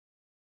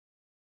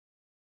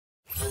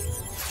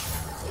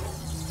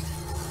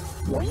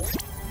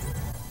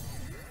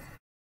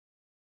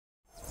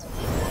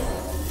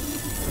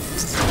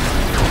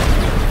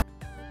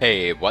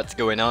Hey, what's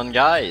going on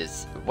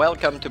guys?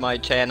 Welcome to my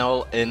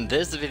channel. In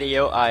this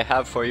video I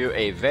have for you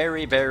a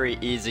very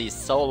easy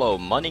solo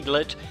money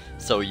glitch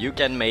so you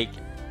can make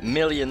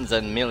millions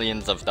and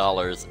millions of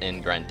dollars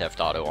in Grand Theft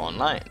Auto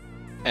Online.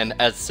 And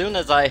as soon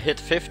as I hit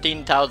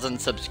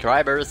 15,000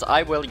 subscribers,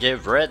 I will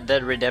give Red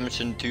Dead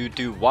Redemption 2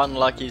 to one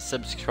lucky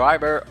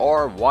subscriber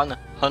or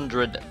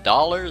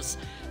 $100.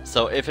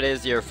 So if it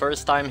is your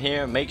first time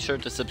here, make sure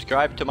to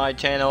subscribe to my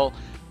channel,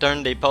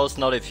 turn the post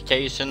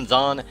notifications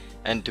on,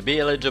 and to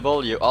be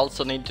eligible you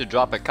also need to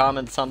drop a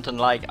comment, something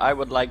like "I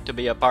would like to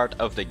be a part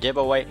of the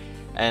giveaway,"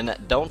 and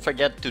don't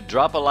forget to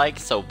drop a like,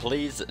 so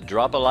please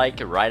drop a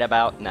like right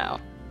about now.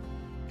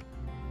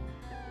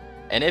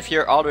 And if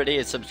you're already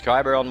a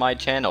subscriber on my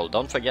channel,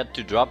 don't forget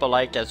to drop a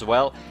like as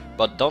well,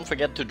 but don't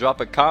forget to drop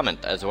a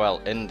comment as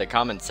well in the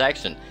comment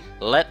section.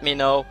 Let me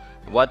know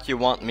what you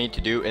want me to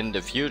do in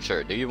the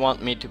future. Do you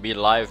want me to be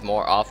live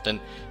more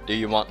often? Do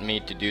you want me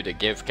to do the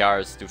gift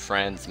cards to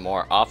friends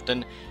more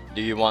often?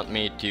 Do you want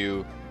me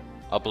to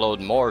upload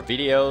more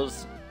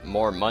videos,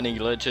 more money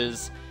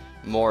glitches,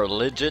 more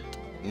legit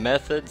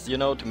methods, you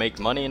know, to make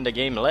money in the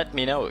game? Let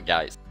me know,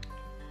 guys.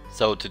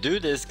 So to do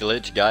this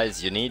glitch,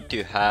 guys, you need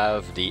to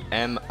have the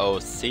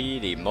MOC,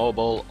 the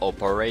Mobile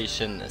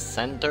Operation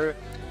Center,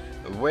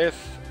 with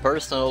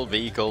personal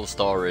vehicle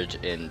storage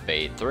in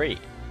Bay 3.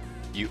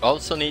 You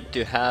also need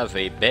to have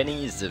a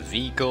Benny's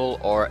vehicle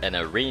or an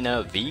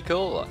arena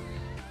vehicle.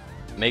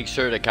 Make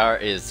sure the car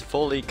is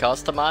fully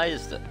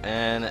customized,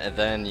 and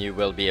then you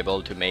will be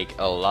able to make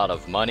a lot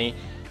of money.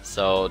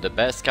 So the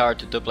best car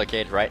to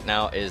duplicate right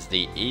now is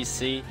the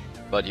EC,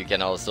 but you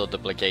can also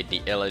duplicate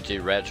the Elegy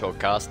Retro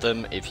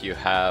Custom if you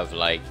have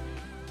like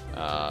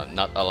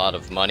not a lot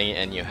of money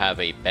and you have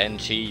a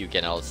Benchy. You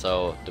can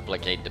also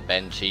duplicate the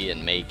Benchy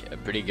and make a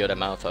pretty good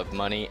amount of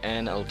money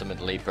and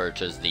ultimately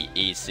purchase the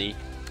EC.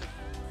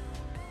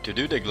 To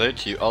do the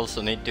glitch you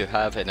also need to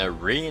have an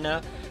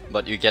arena,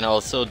 but you can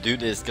also do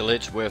this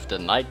glitch with the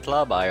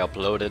nightclub. I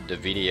uploaded the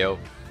video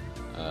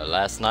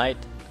last night.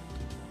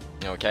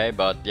 Okay,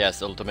 but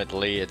yes,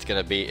 ultimately it's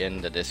gonna be in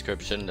the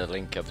description. The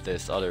link of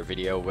this other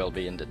video will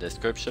be in the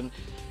description.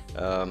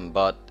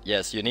 But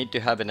yes, you need to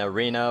have an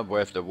arena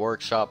with the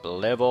workshop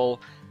level,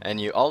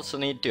 and you also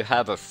need to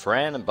have a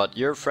friend, but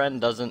your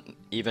friend doesn't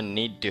even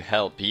need to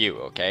help you,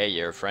 okay?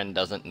 Your friend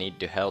doesn't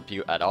need to help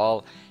you at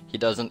all. He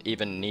doesn't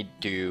even need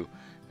to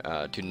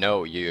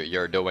know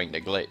you're doing the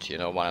glitch, you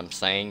know what I'm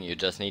saying? You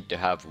just need to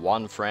have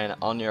one friend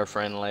on your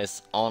friend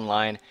list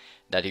online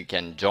that you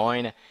can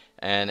join,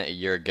 and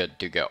you're good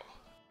to go.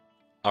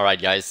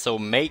 Alright guys, so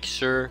make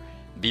sure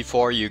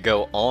before you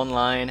go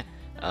online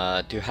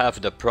to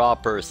have the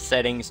proper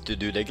settings to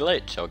do the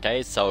glitch,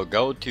 okay? So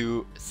go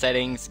to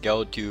settings,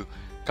 go to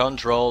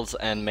controls,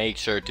 and make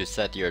sure to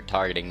set your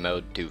targeting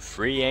mode to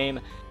free aim.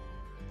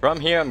 From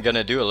here I'm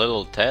gonna do a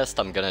little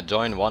test. I'm gonna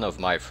join one of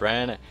my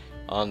friend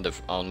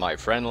on my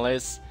friend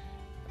list,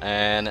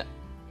 and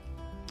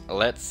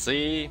let's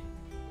see.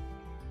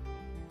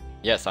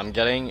 Yes, I'm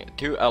getting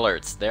 2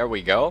 alerts. There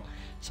we go.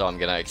 So I'm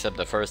gonna accept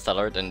the first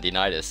alert and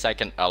deny the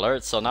second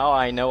alert. So now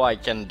I know I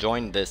can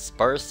join this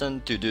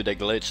person to do the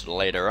glitch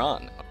later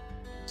on.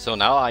 So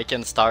now I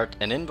can start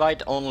an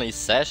invite only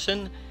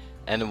session,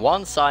 and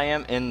once I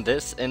am in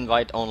this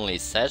invite only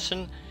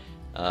session,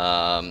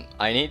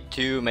 I need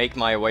to make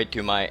my way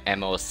to my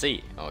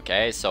MOC,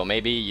 okay? So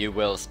maybe you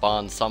will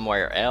spawn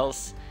somewhere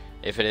else.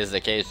 If it is the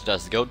case,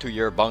 just go to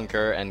your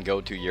bunker and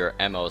go to your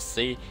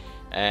MOC,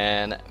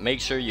 and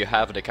make sure you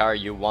have the car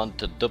you want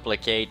to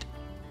duplicate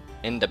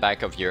in the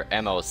back of your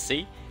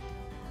MOC.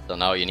 So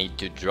now you need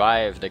to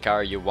drive the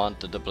car you want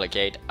to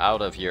duplicate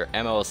out of your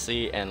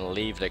MOC and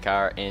leave the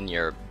car in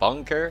your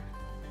bunker.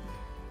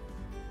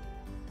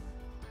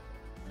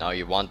 Now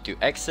you want to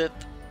exit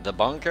the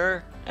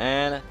bunker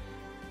and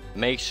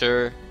make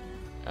sure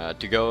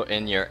to go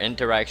in your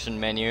interaction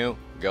menu,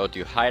 go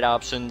to hide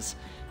options,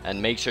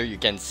 and make sure you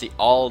can see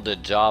all the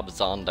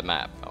jobs on the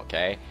map,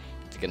 okay?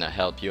 It's gonna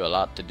help you a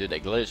lot to do the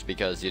glitch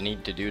because you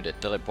need to do the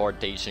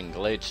teleportation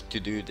glitch to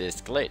do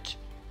this glitch.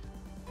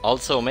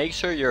 Also make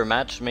sure your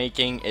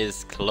matchmaking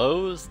is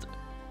closed.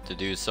 To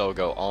do so,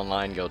 go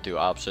online, go to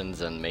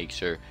options, and make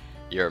sure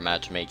your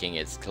matchmaking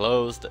is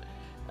closed,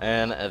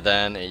 and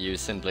then you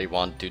simply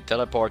want to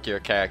teleport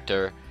your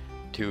character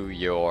to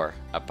your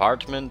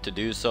apartment. To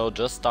do so,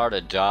 just start a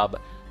job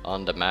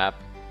on the map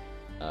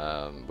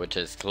which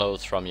is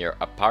closed from your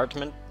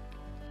apartment.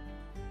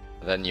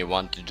 Then you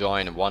want to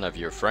join one of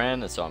your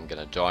friends, so I'm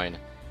gonna join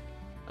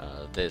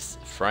this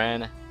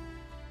friend.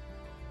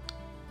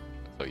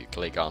 So you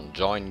click on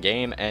join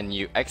game and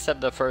you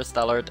accept the first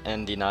alert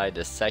and deny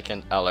the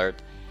second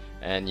alert,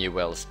 and you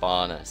will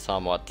spawn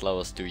somewhat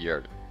close to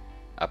your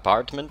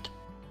apartment.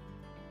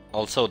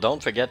 Also,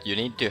 don't forget you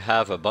need to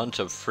have a bunch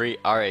of free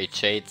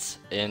RH8s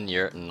in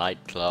your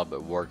nightclub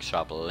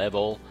workshop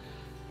level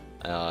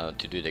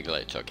to do the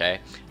glitch,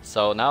 okay?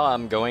 So now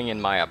I'm going in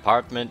my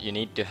apartment. You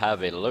need to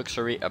have a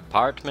luxury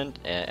apartment,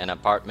 an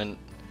apartment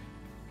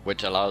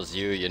which allows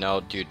you, you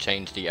know, to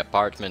change the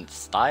apartment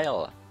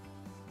style.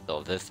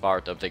 So this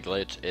part of the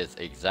glitch is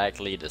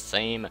exactly the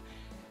same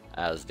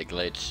as the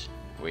glitch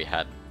we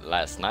had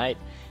last night.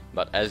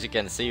 But as you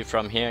can see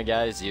from here,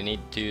 guys, you need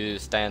to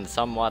stand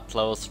somewhat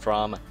close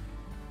from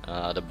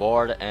the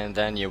board, and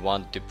then you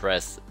want to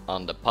press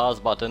on the pause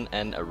button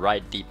and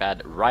right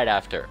D-pad right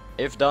after.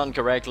 If done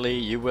correctly,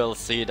 you will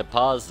see the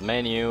pause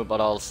menu, but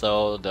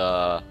also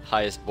the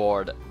highest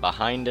board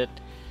behind it.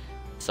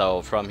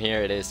 So from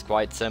here it is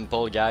quite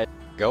simple, guys.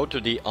 Go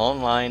to the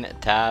online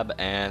tab,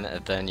 and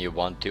then you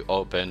want to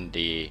open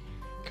the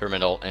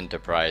Criminal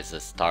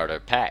Enterprises starter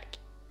pack.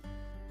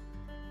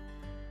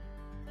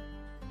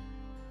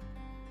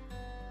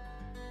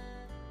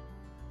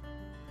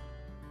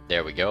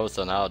 There we go.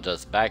 So now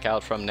just back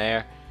out from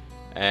there,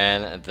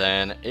 and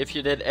then if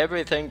you did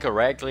everything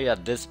correctly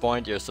at this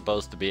point, you're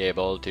supposed to be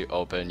able to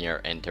open your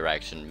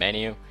interaction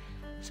menu.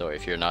 So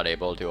if you're not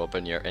able to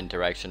open your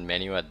interaction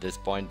menu at this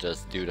point,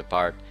 just do the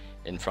part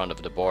in front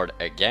of the board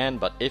again.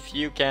 But if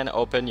you can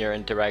open your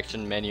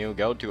interaction menu,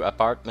 go to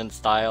apartment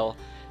style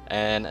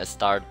and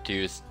start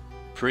to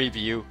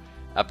preview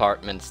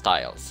apartment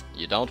styles.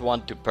 You don't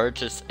want to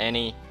purchase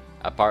any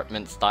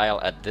apartment style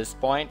at this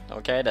point,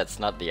 okay? That's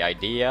not the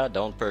idea.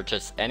 Don't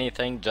purchase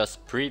anything,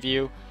 just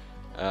preview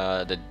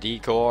the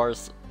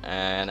decors,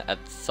 and at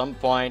some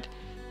point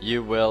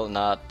you will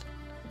not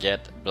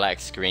get black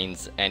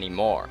screens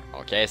anymore,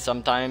 okay?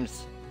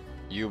 Sometimes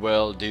you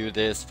will do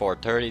this for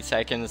 30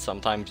 seconds,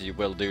 sometimes you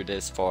will do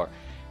this for,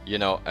 you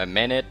know, a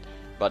minute,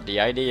 but the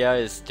idea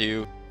is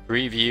to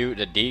preview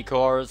the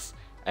decors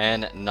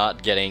and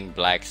not getting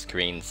black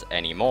screens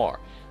anymore.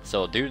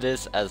 So do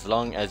this as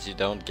long as you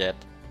don't get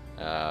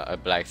a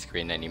black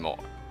screen anymore.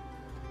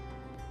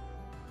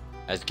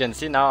 As you can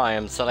see now, I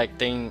am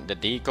selecting the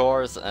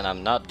decors and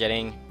I'm not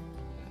getting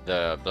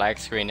the black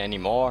screen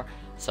anymore.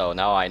 So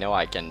now I know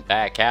I can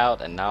back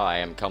out, and now I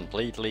am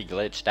completely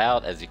glitched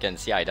out. As you can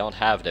see, I don't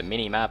have the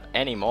minimap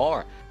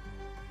anymore.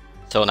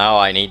 So now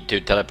I need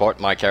to teleport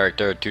my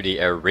character to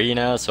the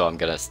arena. So I'm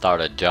gonna start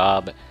a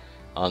job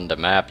on the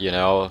map, you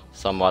know,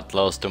 somewhat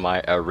close to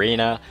my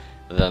arena.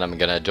 Then I'm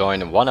gonna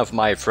join one of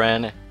my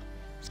friends.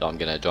 So I'm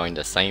gonna join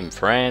the same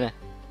friend.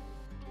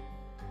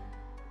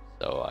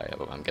 So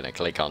I'm gonna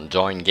click on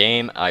join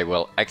game. I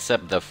will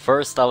accept the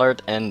first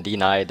alert and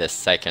deny the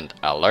second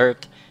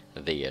alert,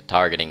 the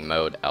targeting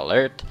mode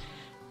alert.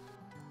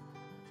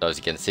 So as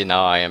you can see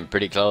now, I am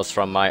pretty close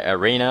from my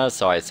arena,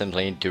 so I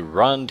simply need to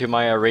run to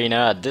my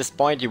arena. At this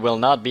point you will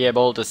not be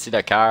able to see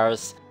the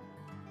cars.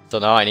 So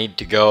now I need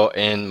to go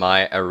in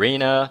my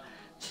arena.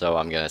 So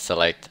I'm gonna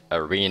select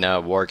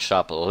arena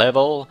workshop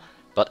level.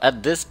 But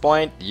at this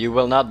point you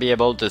will not be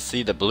able to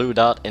see the blue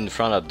dot in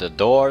front of the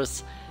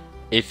doors.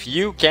 If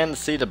you can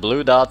see the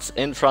blue dots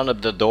in front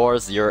of the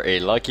doors, you're a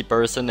lucky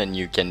person and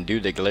you can do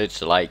the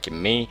glitch like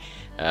me,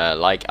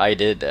 like I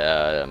did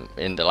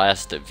in the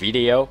last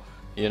video,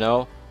 you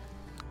know.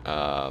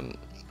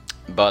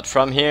 But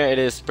from here it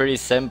is pretty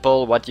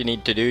simple. What you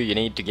need to do, you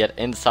need to get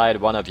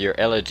inside one of your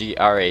LG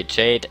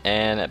RH8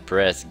 and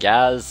press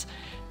gas.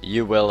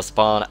 You will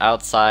spawn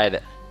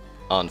outside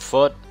on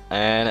foot,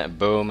 and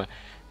boom,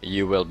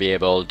 you will be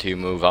able to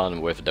move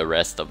on with the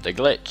rest of the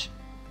glitch.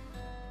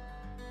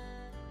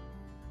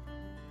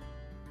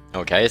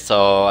 Okay,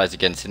 so as you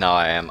can see now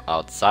I am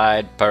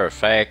outside,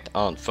 perfect,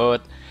 on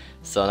foot.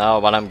 So now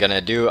what I'm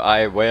gonna do,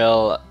 I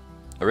will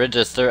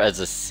register as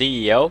a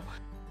CEO,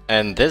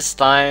 and this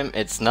time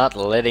it's not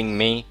letting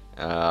me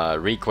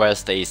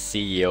request a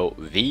CEO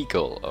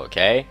vehicle,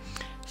 okay?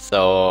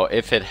 So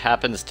if it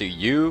happens to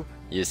you,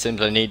 you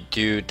simply need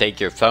to take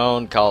your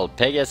phone, call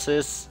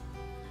Pegasus.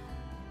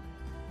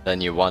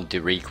 Then you want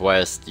to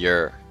request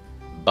your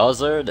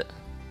buzzard.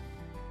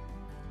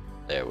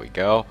 There we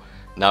go.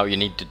 Now you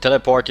need to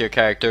teleport your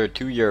character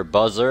to your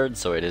buzzard.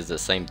 So it is the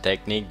same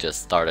technique,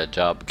 just start a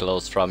job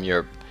close from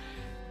your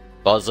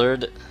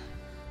buzzard.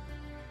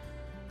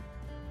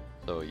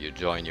 So you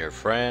join your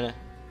friend,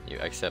 you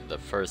accept the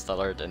first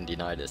alert and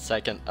deny the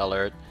second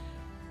alert.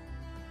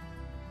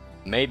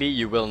 Maybe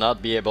you will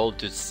not be able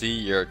to see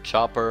your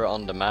chopper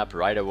on the map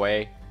right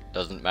away.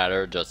 Doesn't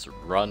matter, just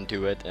run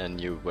to it and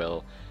you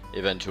will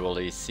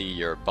eventually see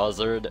your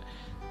buzzard.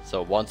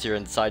 So once you're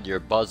inside your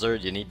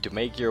buzzard, you need to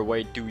make your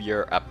way to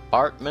your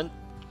apartment.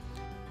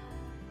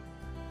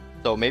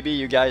 So maybe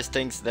you guys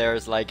think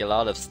there's like a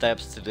lot of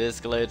steps to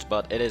this glitch,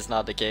 but it is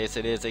not the case.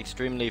 It is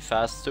extremely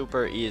fast,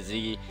 super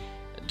easy.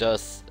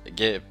 Just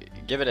give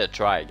it a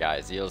try,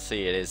 guys. You'll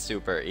see it is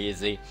super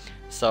easy.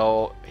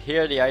 So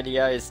here the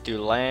idea is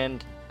to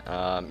land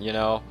you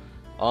know,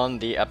 on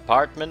the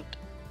apartment.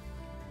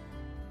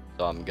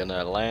 So I'm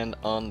gonna land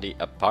on the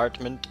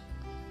apartment.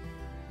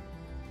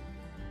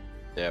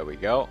 There we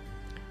go.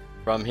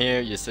 From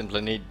here you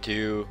simply need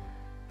to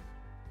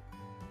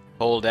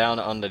hold down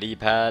on the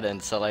D-pad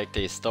and select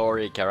a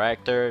story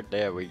character.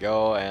 There we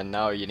go. And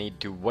now you need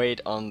to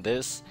wait on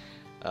this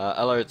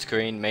alert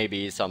screen,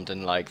 maybe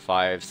something like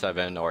 5,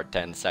 7 or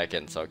 10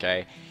 seconds,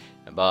 okay?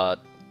 But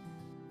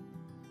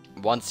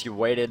once you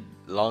waited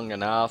long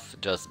enough,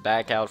 just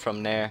back out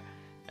from there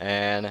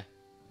and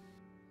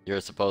you're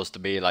supposed to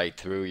be like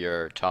through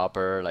your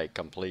chopper, like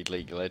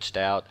completely glitched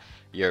out.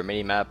 Your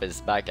minimap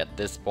is back at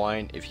this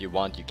point. If you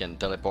want, you can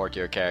teleport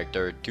your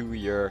character to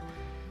your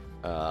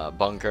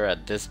bunker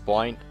at this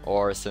point,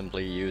 or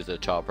simply use the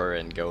chopper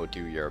and go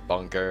to your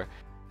bunker.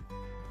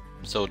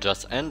 So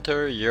just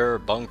enter your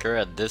bunker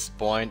at this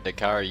point. The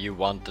car you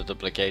want to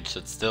duplicate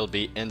should still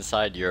be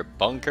inside your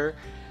bunker.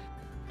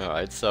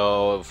 Alright,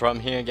 so from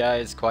here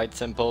guys, quite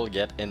simple,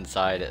 get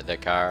inside the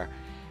car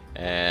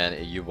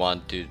and you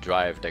want to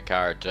drive the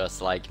car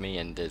just like me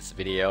in this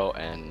video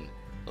and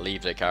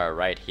leave the car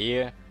right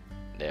here.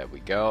 There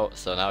we go.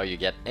 So now you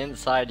get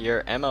inside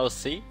your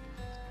MOC.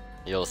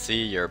 You'll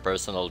see your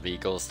personal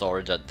vehicle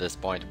storage at this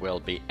point will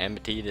be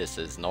empty. This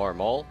is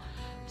normal.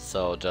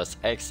 So just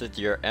exit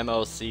your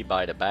MOC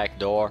by the back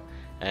door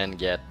and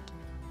get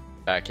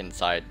back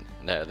inside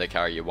the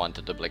car you want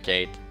to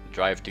duplicate.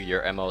 Drive to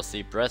your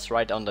MOC, press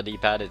right on the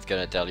D-pad, it's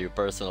gonna tell you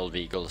personal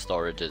vehicle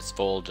storage is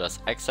full,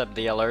 just accept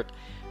the alert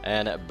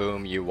and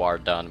boom, you are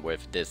done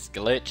with this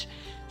glitch.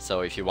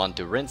 So if you want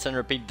to rinse and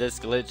repeat this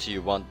glitch,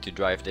 you want to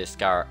drive this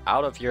car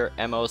out of your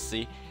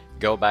MOC,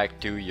 go back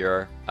to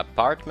your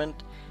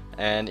apartment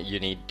and you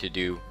need to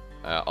do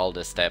all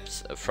the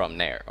steps from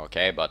there,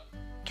 okay? But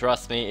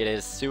trust me, it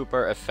is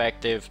super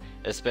effective,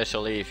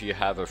 especially if you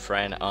have a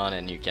friend on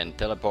and you can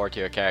teleport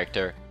your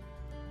character.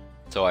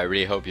 So I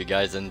really hope you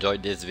guys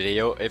enjoyed this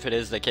video. If it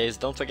is the case,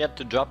 don't forget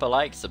to drop a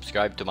like,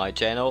 subscribe to my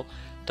channel,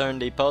 turn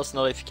the post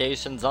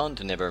notifications on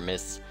to never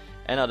miss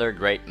another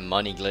great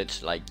money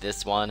glitch like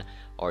this one,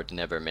 or to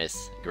never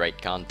miss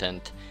great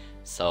content.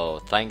 So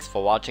thanks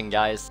for watching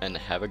guys, and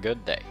have a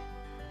good day.